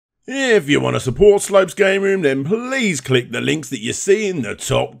If you want to support Slope's Game Room, then please click the links that you see in the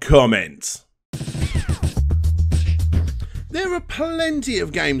top comments. There are plenty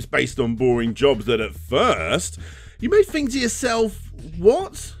of games based on boring jobs that at first, you may think to yourself,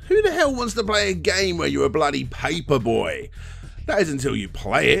 what? Who the hell wants to play a game where you're a bloody paperboy? That is until you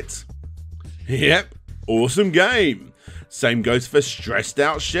play it. Yep, awesome game. Same goes for stressed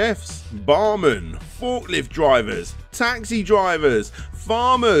out chefs, barmen, forklift drivers, taxi drivers,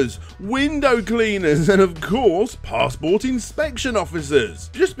 farmers, window cleaners, and of course, passport inspection officers.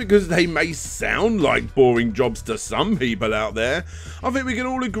 Just because they may sound like boring jobs to some people out there, I think we can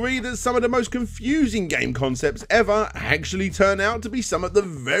all agree that some of the most confusing game concepts ever actually turn out to be some of the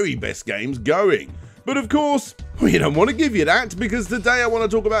very best games going. But of course, we don't want to give you that, because today I want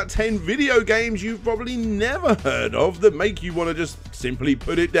to talk about 10 video games you've probably never heard of that make you want to just simply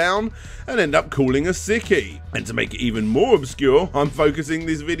put it down and end up calling a sickie. And to make it even more obscure, I'm focusing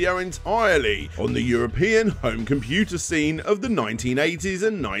this video entirely on the European home computer scene of the 1980s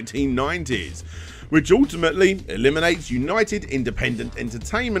and 1990s, which ultimately eliminates United Independent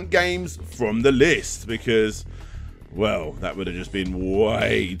Entertainment games from the list because, well, that would have just been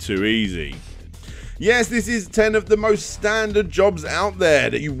way too easy. Yes, this is 10 of the most standard jobs out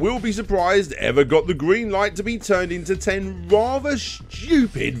there that you will be surprised ever got the green light to be turned into 10 rather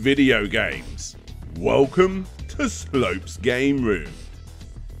stupid video games. Welcome to Slope's Game Room.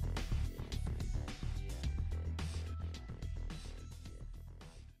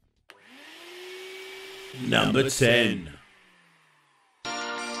 Number 10.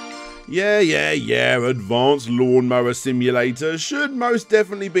 Yeah, Advanced Lawnmower Simulator should most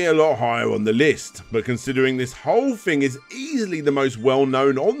definitely be a lot higher on the list, but considering this whole thing is easily the most well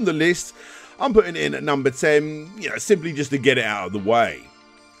known on the list, I'm putting it in at number 10, simply just to get it out of the way.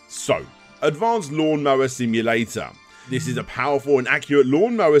 So, Advanced Lawnmower Simulator. This is a powerful and accurate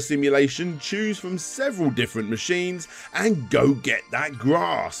lawnmower simulation. Choose from several different machines and go get that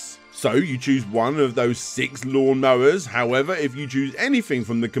grass. So you choose one of those 6 lawnmowers. However, if you choose anything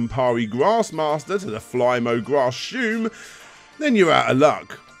from the Campari Grassmaster to the Flymo Grass Shoom, then you're out of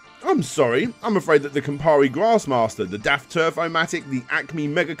luck. I'm sorry, I'm afraid that the Campari Grassmaster, the Daft Turf-O-Matic, the Acme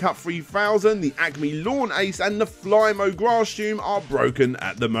Mega Cut 3000, the Acme Lawn Ace and the Flymo Grass Shoom are broken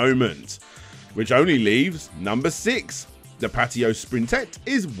at the moment. Which only leaves number 6. The Patio Sprintette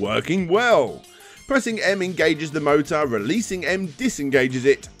is working well. Pressing M engages the motor, releasing M disengages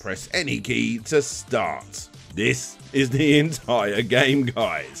it. Press any key to start. This is the entire game,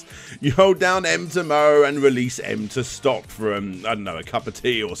 guys. You hold down M to mow and release M to stop for, I don't know, a cup of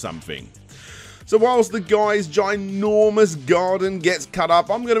tea or something. So whilst the guy's ginormous garden gets cut up,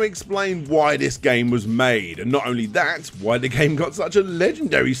 I'm going to explain why this game was made, and not only that, why the game got such a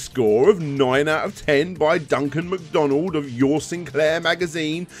legendary score of 9 out of 10 by Duncan MacDonald of Your Sinclair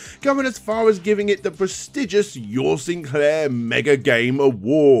magazine, going as far as giving it the prestigious Your Sinclair Mega Game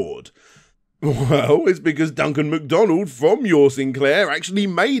Award. Well, it's because Duncan MacDonald from Your Sinclair actually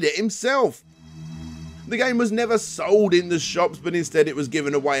made it himself. The game was never sold in the shops, but instead it was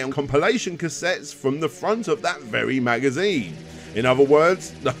given away on compilation cassettes from the front of that very magazine. In other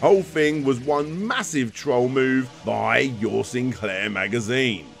words, the whole thing was one massive troll move by Your Sinclair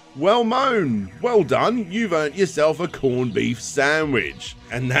magazine. Well mown, well done, you've earned yourself a corned beef sandwich.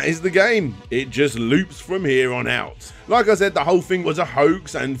 And that is the game, it just loops from here on out. Like I said, the whole thing was a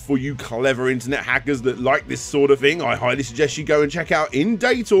hoax, and for you clever internet hackers that like this sort of thing, I highly suggest you go and check out in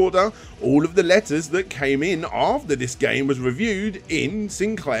date order all of the letters that came in after this game was reviewed in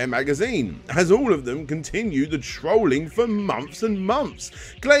Sinclair magazine, as all of them continue the trolling for months and months,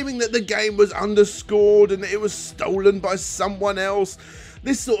 claiming that the game was underscored and that it was stolen by someone else.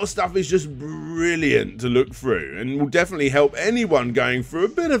 This sort of stuff is just brilliant to look through and will definitely help anyone going through a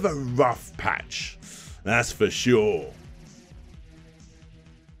bit of a rough patch. That's for sure.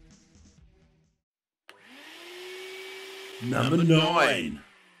 Number 9.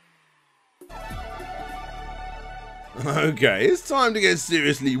 Okay, it's time to get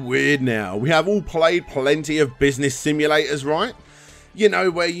seriously weird now. We have all played plenty of business simulators, right? You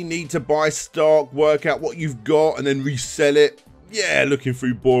know, where you need to buy stock, work out what you've got and then resell it. Yeah, looking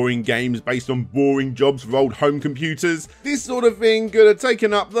through boring games based on boring jobs for old home computers. This sort of thing could have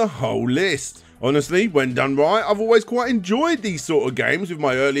taken up the whole list. Honestly, when done right, I've always quite enjoyed these sort of games, with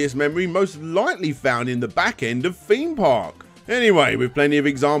my earliest memory most likely found in the back end of Theme Park. Anyway, with plenty of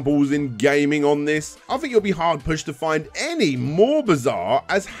examples in gaming on this, I think you'll be hard pushed to find any more bizarre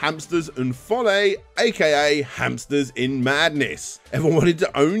as Hamsters and Folle, aka Hamsters in Madness. Ever wanted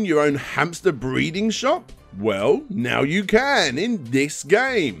to own your own hamster breeding shop? Well, now you can in this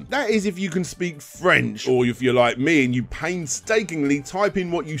game. That is if you can speak French, or if you're like me and you painstakingly type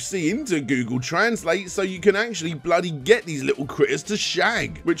in what you see into Google Translate so you can actually bloody get these little critters to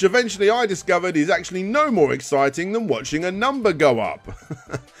shag, which eventually I discovered is actually no more exciting than watching a number go up.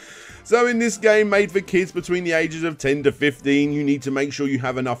 So in this game made for kids between the ages of 10 to 15, you need to make sure you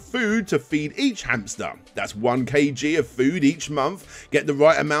have enough food to feed each hamster. That's 1 kg of food each month. Get the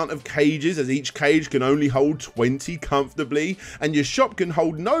right amount of cages, as each cage can only hold 20 comfortably, and your shop can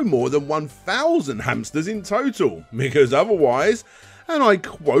hold no more than 1,000 hamsters in total, because otherwise, and I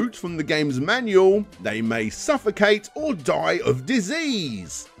quote from the game's manual, they may suffocate or die of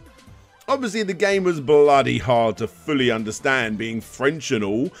disease. Obviously the game was bloody hard to fully understand, being French and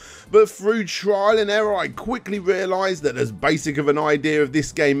all, but through trial and error I quickly realised that as basic of an idea of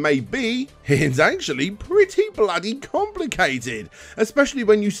this game may be, it's actually pretty bloody complicated, especially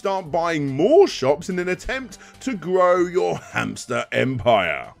when you start buying more shops in an attempt to grow your hamster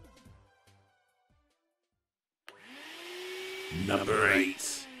empire. Number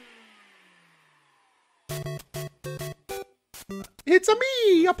 8. It's a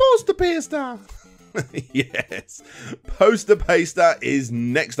me, a poster paster. Yes, poster paster is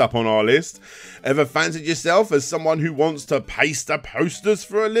next up on our list. Ever fancied yourself as someone who wants to paster posters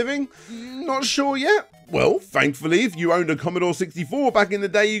for a living? Not sure yet? Well, thankfully, if you owned a Commodore 64 back in the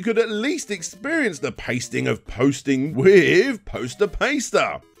day, you could at least experience the pasting of posting with poster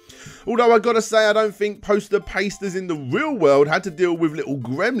paster. Although I gotta say, I don't think poster pasters in the real world had to deal with little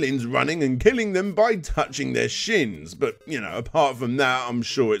gremlins running and killing them by touching their shins, but you know, apart from that, I'm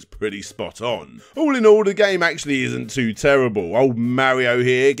sure it's pretty spot on. All in all, the game actually isn't too terrible. Old Mario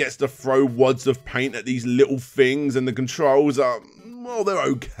here gets to throw wads of paint at these little things, and the controls are, well, they're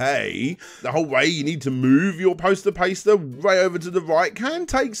okay. The whole way you need to move your poster paster way over to the right can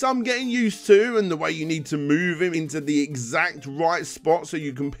take some getting used to, and the way you need to move him into the exact right spot so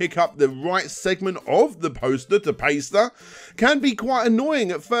you can pick up the right segment of the poster to paster can be quite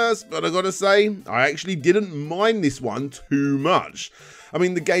annoying at first, but I gotta say, I actually didn't mind this one too much. I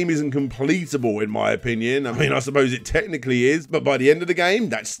mean, the game isn't completable in my opinion. I mean, I suppose it technically is, but by the end of the game,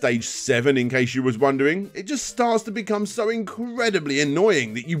 that's stage 7 in case you was wondering, it just starts to become so incredibly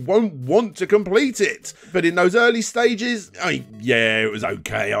annoying that you won't want to complete it. But in those early stages, I mean, yeah, it was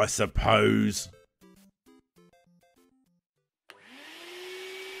okay, I suppose.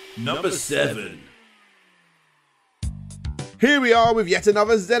 Number 7. Here we are with yet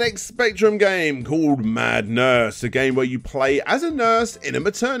another ZX Spectrum game called Mad Nurse, a game where you play as a nurse in a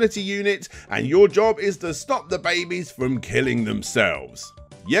maternity unit and your job is to stop the babies from killing themselves.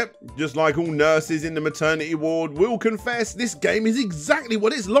 Yep, just like all nurses in the maternity ward will confess, this game is exactly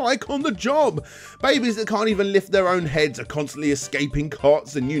what it's like on the job. Babies that can't even lift their own heads are constantly escaping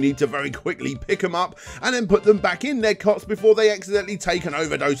cots, and you need to very quickly pick them up and then put them back in their cots before they accidentally take an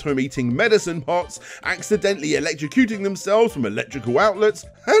overdose from eating medicine pots, accidentally electrocuting themselves from electrical outlets,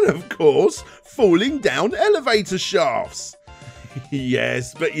 and of course, falling down elevator shafts.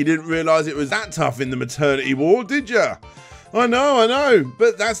 Yes, but you didn't realise it was that tough in the maternity ward, did you? I know,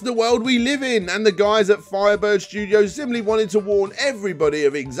 but that's the world we live in, and the guys at Firebird Studios simply wanted to warn everybody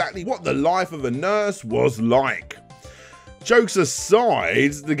of exactly what the life of a nurse was like. Jokes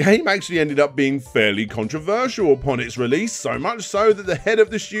aside, the game actually ended up being fairly controversial upon its release, so much so that the head of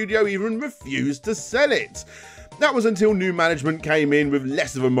the studio even refused to sell it. That was until new management came in with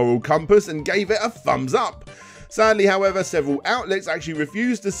less of a moral compass and gave it a thumbs up. Sadly, however, several outlets actually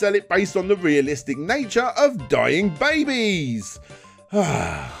refused to sell it based on the realistic nature of dying babies.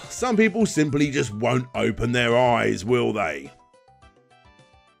 Some people simply just won't open their eyes, will they?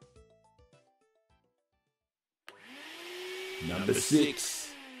 Number 6.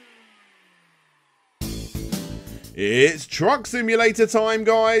 It's Truck Simulator time,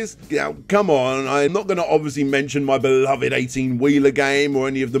 guys. Now, come on, I'm not going to obviously mention my beloved 18-wheeler game or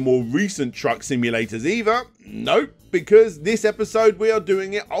any of the more recent truck simulators either. Nope, because this episode we are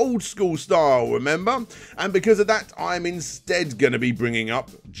doing it old school style, remember? And because of that, I'm instead going to be bringing up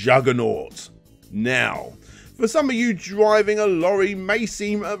Juggernaut. Now, for some of you, driving a lorry may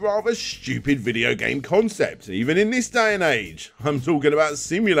seem a rather stupid video game concept, even in this day and age. I'm talking about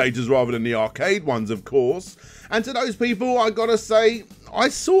simulators rather than the arcade ones, of course. And to those people, I gotta say, I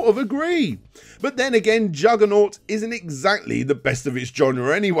sort of agree. But then again, Juggernaut isn't exactly the best of its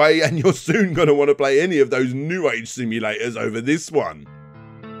genre anyway, and you're soon gonna want to play any of those new age simulators over this one.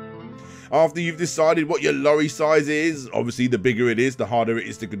 After you've decided what your lorry size is, obviously the bigger it is, the harder it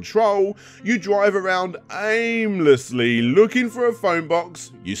is to control, you drive around aimlessly looking for a phone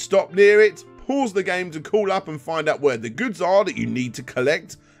box, you stop near it, pause the game to call up and find out where the goods are that you need to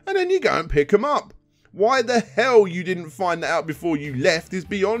collect, and then you go and pick them up. Why the hell you didn't find that out before you left is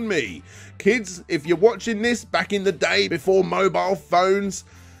beyond me. Kids, if you're watching this back in the day before mobile phones,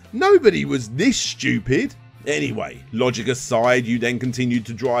 nobody was this stupid. Anyway, logic aside, you then continued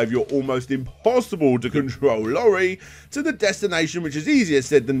to drive your almost impossible to control lorry to the destination, which is easier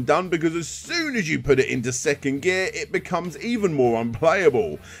said than done, because as soon as you put it into second gear, it becomes even more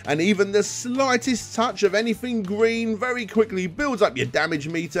unplayable, and even the slightest touch of anything green very quickly builds up your damage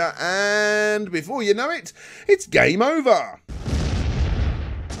meter, and before you know it, it's game over.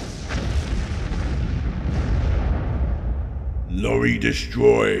 Lorry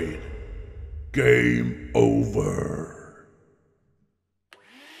destroyed. Game over.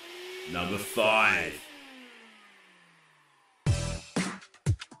 Number 5.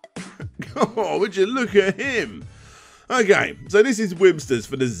 Oh, would you look at him? Okay, so this is Webster's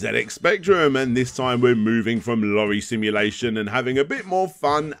for the ZX Spectrum, and this time we're moving from lorry simulation and having a bit more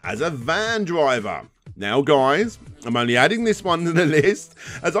fun as a van driver. Now guys, I'm only adding this one to the list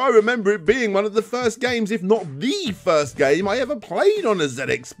as I remember it being one of the first games, if not the first game I ever played on a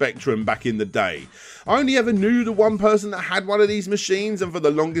ZX Spectrum back in the day. I only ever knew the one person that had one of these machines, and for the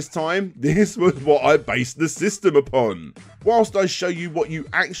longest time, this was what I based the system upon. Whilst I show you what you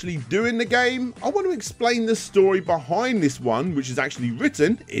actually do in the game, I want to explain the story behind this one, which is actually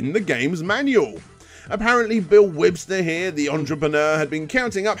written in the game's manual. Apparently Bill Webster here, the entrepreneur, had been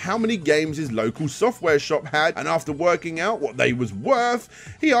counting up how many games his local software shop had, and after working out what they was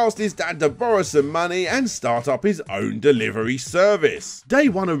worth, he asked his dad to borrow some money and start up his own delivery service. Day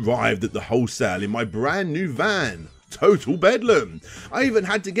one arrived at the wholesale in my brand new van. Total bedlam. I even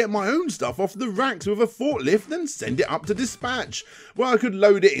had to get my own stuff off the racks with a forklift and send it up to dispatch, where I could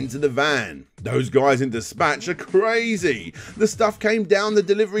load it into the van. Those guys in dispatch are crazy. The stuff came down the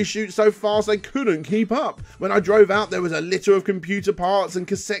delivery chute so fast I couldn't keep up. When I drove out, there was a litter of computer parts and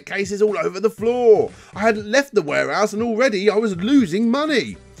cassette cases all over the floor. I hadn't left the warehouse and already I was losing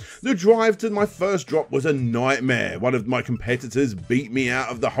money. The drive to my first drop was a nightmare. One of my competitors beat me out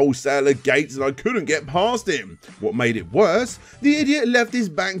of the wholesaler gates and I couldn't get past him. What made it worse, the idiot left his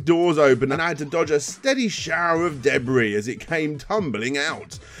back doors open and I had to dodge a steady shower of debris as it came tumbling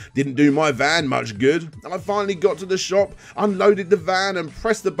out. Didn't do my van much good. I finally got to the shop, unloaded the van and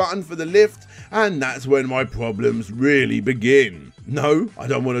pressed the button for the lift, and that's when my problems really begin. No, I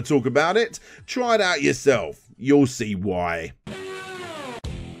don't want to talk about it. Try it out yourself. You'll see why.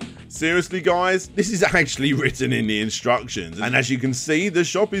 Seriously guys, this is actually written in the instructions, and as you can see, the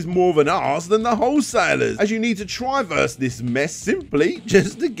shop is more of an arse than the wholesalers, as you need to traverse this mess simply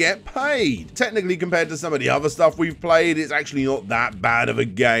just to get paid. Technically, compared to some of the other stuff we've played, it's actually not that bad of a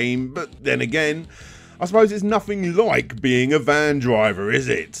game, but then again, I suppose it's nothing like being a van driver, is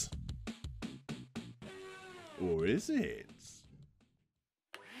it? Or is it?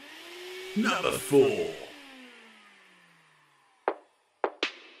 Number 4.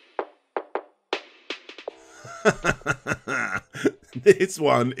 This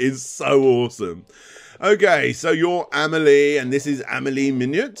one is so awesome. Okay, so you're Amelie, and this is Amelie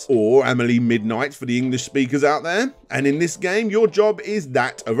Minute, or Amelie Midnight for the English speakers out there. And in this game, your job is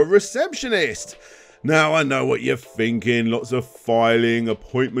that of a receptionist. Now, I know what you're thinking, lots of filing,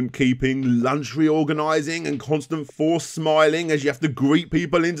 appointment keeping, lunch reorganising, and constant forced smiling as you have to greet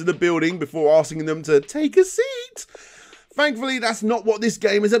people into the building before asking them to take a seat. Thankfully, that's not what this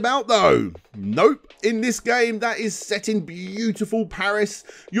game is about though. Nope, in this game that is set in beautiful Paris,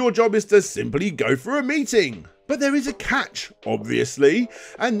 your job is to simply go for a meeting. But there is a catch, obviously,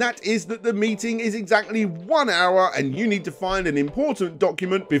 and that is that the meeting is exactly 1 hour and you need to find an important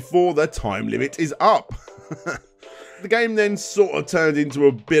document before the time limit is up. The game then sort of turned into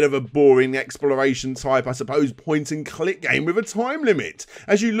a bit of a boring exploration type, I suppose, point and click game with a time limit,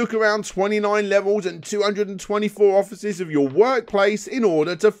 as you look around 29 levels and 224 offices of your workplace in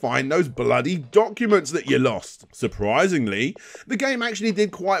order to find those bloody documents that you lost. Surprisingly, the game actually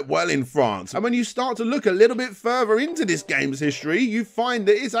did quite well in France, and when you start to look a little bit further into this game's history, you find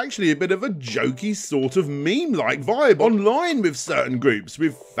that it's actually a bit of a jokey sort of meme-like vibe online with certain groups,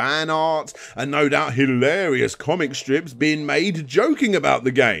 with fan art and no doubt hilarious comic strips being made joking about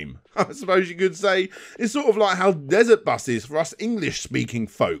the game. I suppose you could say it's sort of like how Desert Bus is for us English-speaking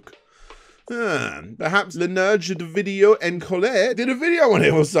folk. Perhaps Le Nerd de Video en Colère did a video on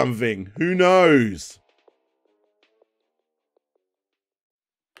it or something. Who knows?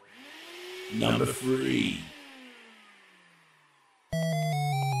 Number 3.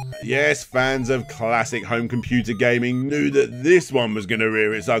 Yes, fans of classic home computer gaming knew that this one was going to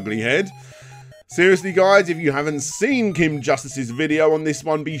rear its ugly head. Seriously guys, if you haven't seen Kim Justice's video on this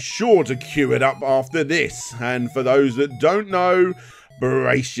one, be sure to queue it up after this. And for those that don't know,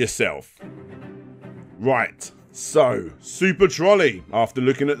 brace yourself. Right. So, Super Trolley. After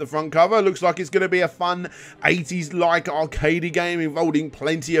looking at the front cover, looks like it's going to be a fun 80s-like arcadey game involving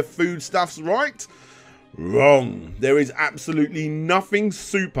plenty of foodstuffs, right? Wrong. There is absolutely nothing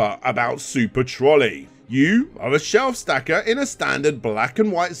super about Super Trolley. You are a shelf stacker in a standard black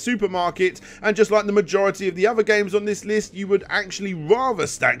and white supermarket, and just like the majority of the other games on this list, you would actually rather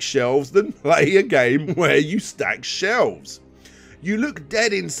stack shelves than play a game where you stack shelves. You look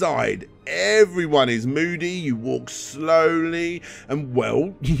dead inside, everyone is moody, you walk slowly, and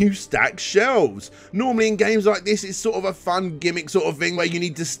well, you stack shelves. Normally in games like this, it's sort of a fun gimmick sort of thing where you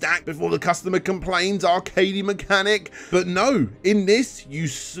need to stack before the customer complains, arcadey mechanic. But no, in this, you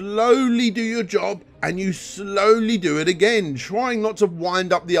slowly do your job and you slowly do it again, trying not to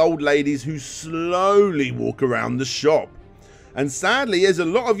wind up the old ladies who slowly walk around the shop. And sadly, as a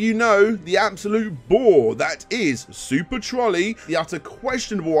lot of you know, the absolute bore that is Super Trolley, the utter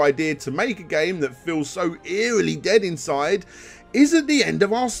questionable idea to make a game that feels so eerily dead inside, isn't the end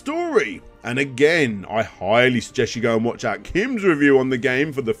of our story. And again, I highly suggest you go and watch out Kim's review on the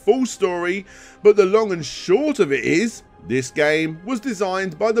game for the full story, but the long and short of it is, this game was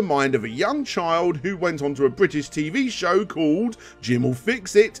designed by the mind of a young child who went onto a British TV show called Jim'll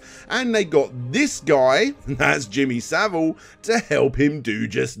Fix It, and they got this guy, that's Jimmy Savile, to help him do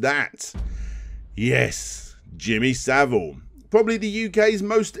just that. Yes, Jimmy Savile. Probably the UK's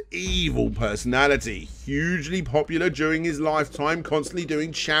most evil personality, hugely popular during his lifetime, constantly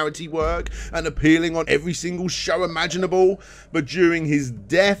doing charity work and appearing on every single show imaginable, but during his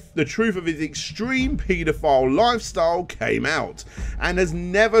death, the truth of his extreme paedophile lifestyle came out, and has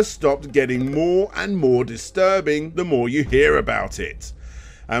never stopped getting more and more disturbing the more you hear about it.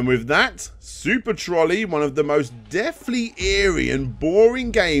 And with that, Super Trolley, one of the most deathly eerie and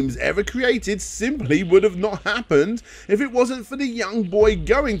boring games ever created, simply would have not happened if it wasn't for the young boy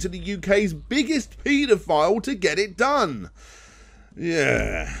going to the UK's biggest paedophile to get it done.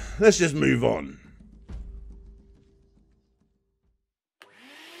 Yeah, let's just move on.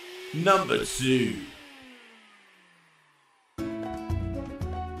 Number 2.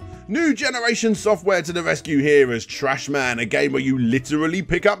 New generation software to the rescue here as Trashman, a game where you literally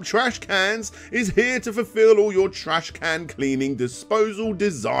pick up trash cans, is here to fulfill all your trash can cleaning disposal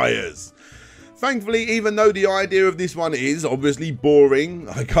desires. Thankfully, even though the idea of this one is obviously boring,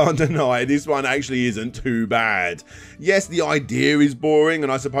 I can't deny this one actually isn't too bad. Yes, the idea is boring,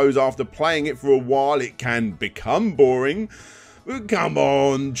 and I suppose after playing it for a while it can become boring. But come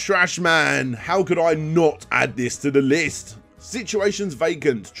on, Trashman, how could I not add this to the list? Situations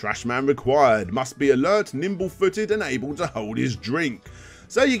vacant, Trashman required, must be alert, nimble-footed and able to hold his drink.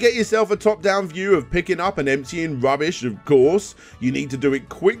 So you get yourself a top-down view of picking up and emptying rubbish, of course. You need to do it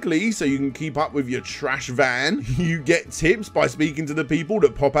quickly so you can keep up with your trash van. You get tips by speaking to the people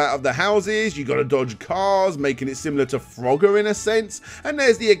that pop out of the houses. You gotta dodge cars, making it similar to Frogger in a sense. And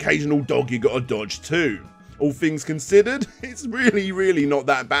there's the occasional dog you gotta dodge too. All things considered, it's really not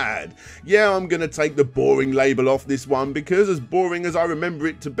that bad. Yeah, I'm gonna take the boring label off this one because as boring as I remember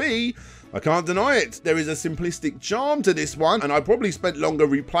it to be, I can't deny it. There is a simplistic charm to this one, and I probably spent longer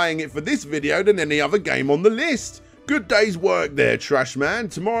replaying it for this video than any other game on the list. Good day's work there,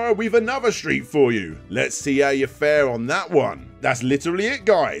 Trashman. Tomorrow we've another street for you. Let's see how you fare on that one. That's literally it,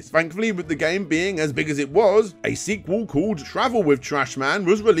 guys. Thankfully, with the game being as big as it was, a sequel called Travel with Trashman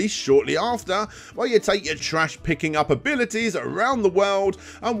was released shortly after, where you take your trash picking up abilities around the world,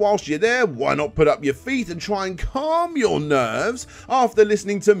 and whilst you're there, why not put up your feet and try and calm your nerves after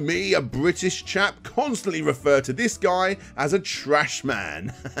listening to me, a British chap, constantly refer to this guy as a trash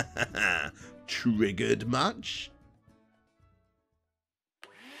man. Triggered much?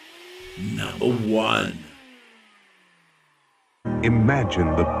 Number 1.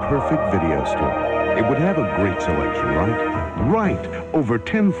 Imagine the perfect video store. It would have a great selection, right? Right! Over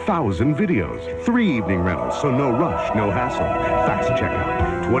 10,000 videos. 3 evening rentals, so no rush, no hassle. Fast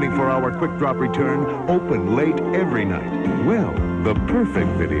checkout. 24-hour quick drop return. Open late every night. Well, the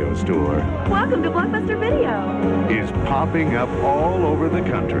perfect video store. Welcome to Blockbuster Video. Is popping up all over the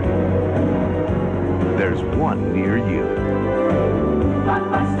country. There's one near you.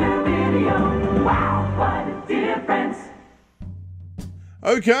 Blockbuster Video. Wow, what a difference.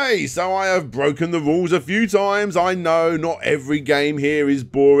 Okay, so I have broken the rules a few times. I know not every game here is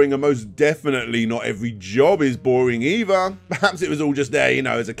boring, and most definitely not every job is boring either. Perhaps it was all just there, you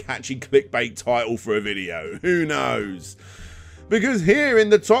know, as a catchy clickbait title for a video. Who knows? Because here in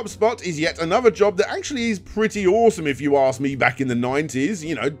the top spot is yet another job that actually is pretty awesome if you ask me back in the 90s.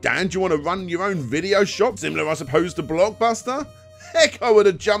 You know, Dan, do you want to run your own video shop? Similar, I suppose, to Blockbuster? heck I would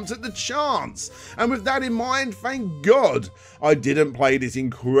have jumped at the chance. And with that in mind, thank God I didn't play this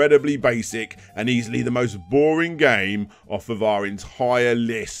incredibly basic and easily the most boring game off of our entire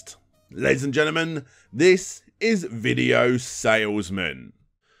list. Ladies and gentlemen, this is Video Salesman.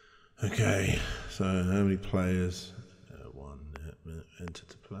 Okay, so how many players? One, enter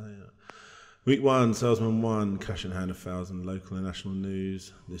to play. Week 1, Salesman 1, cash in hand 1,000, local and national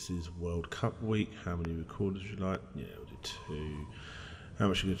news. This is World Cup week. How many recorders would you like? Yeah, we'll do 2. How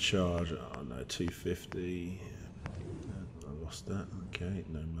much are you going to charge? Oh no, 250. I lost that. Okay,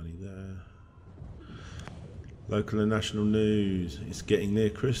 no money there. Local and national news. It's getting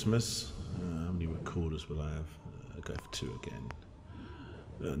near Christmas. How many recorders will I have? I'll go for 2 again.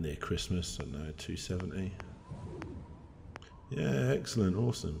 Near Christmas, so no, 270. Yeah, excellent,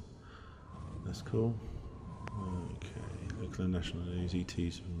 awesome. That's cool. Okay, local and national news,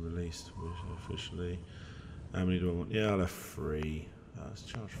 ET's been released officially. How many do I want? Yeah, I'll have 3. Let's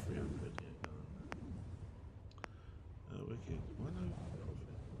charge 300. Wicked. Why no profit?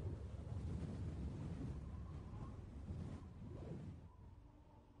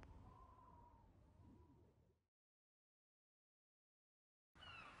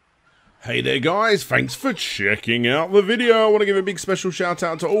 Hey there guys, thanks for checking out the video. I want to give a big special shout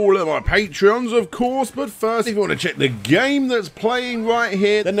out to all of my Patreons, of course, but first, if you want to check the game that's playing right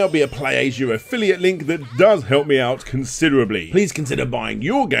here, then there'll be a PlayAsia affiliate link that does help me out considerably. Please consider buying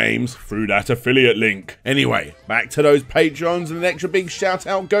your games through that affiliate link. Anyway, back to those Patreons, and an extra big shout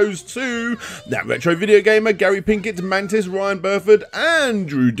out goes to that retro video gamer, Gary Pinkett, Mantis, Ryan Burford,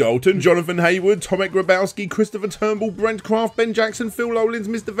 Andrew Dalton, Jonathan Haywood, Tomek Grabowski, Christopher Turnbull, Brent Craft, Ben Jackson, Phil Lowlins,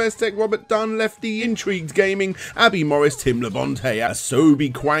 Mr. Vestek, Robert Dunn, Lefty, Intrigued Gaming, Abby Morris, Tim Labonte,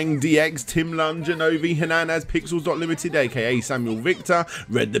 Asobi Quang, DX, Tim Lund, Genovi, Hernandez, Pixels.Limited, aka Samuel Victor,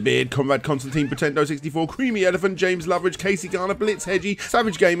 Red the Beard, Conrad Constantine, Pretendo64, Creamy Elephant, James Loveridge, Casey Garner, Blitz Hedgie,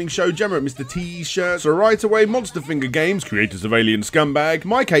 Savage Gaming Show, Gemma, Mr. T-Shirts, Right Away, Monster Finger Games, creators of Alien Scumbag,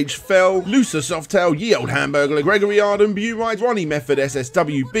 Mike H. Fell, Lucer Softail, Ye Old Hamburger, Gregory Arden, Bewright, Ronnie Method,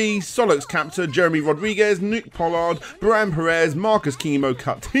 SSWB, Solux Captor, Jeremy Rodriguez, Nick Pollard, Bram Perez, Marcus Chemo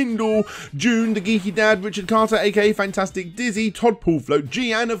Cut Tyndall, June, the Geeky Dad, Richard Carter, aka Fantastic Dizzy, Todd Poolfloat,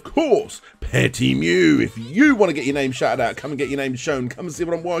 G, and of course, Petty Mew. If you want to get your name shouted out, come and get your name shown, come and see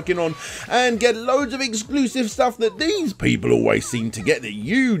what I'm working on, and get loads of exclusive stuff that these people always seem to get that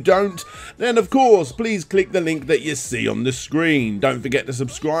you don't, then of course, please click the link that you see on the screen. Don't forget to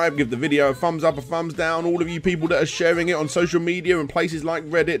subscribe, give the video a thumbs up, a thumbs down. All of you people that are sharing it on social media and places like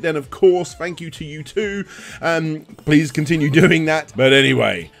Reddit, then of course, thank you to you too. Please continue doing that. But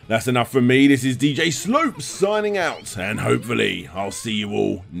anyway, that's enough from me. This is DJ Slope signing out, and hopefully I'll see you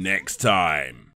all next time.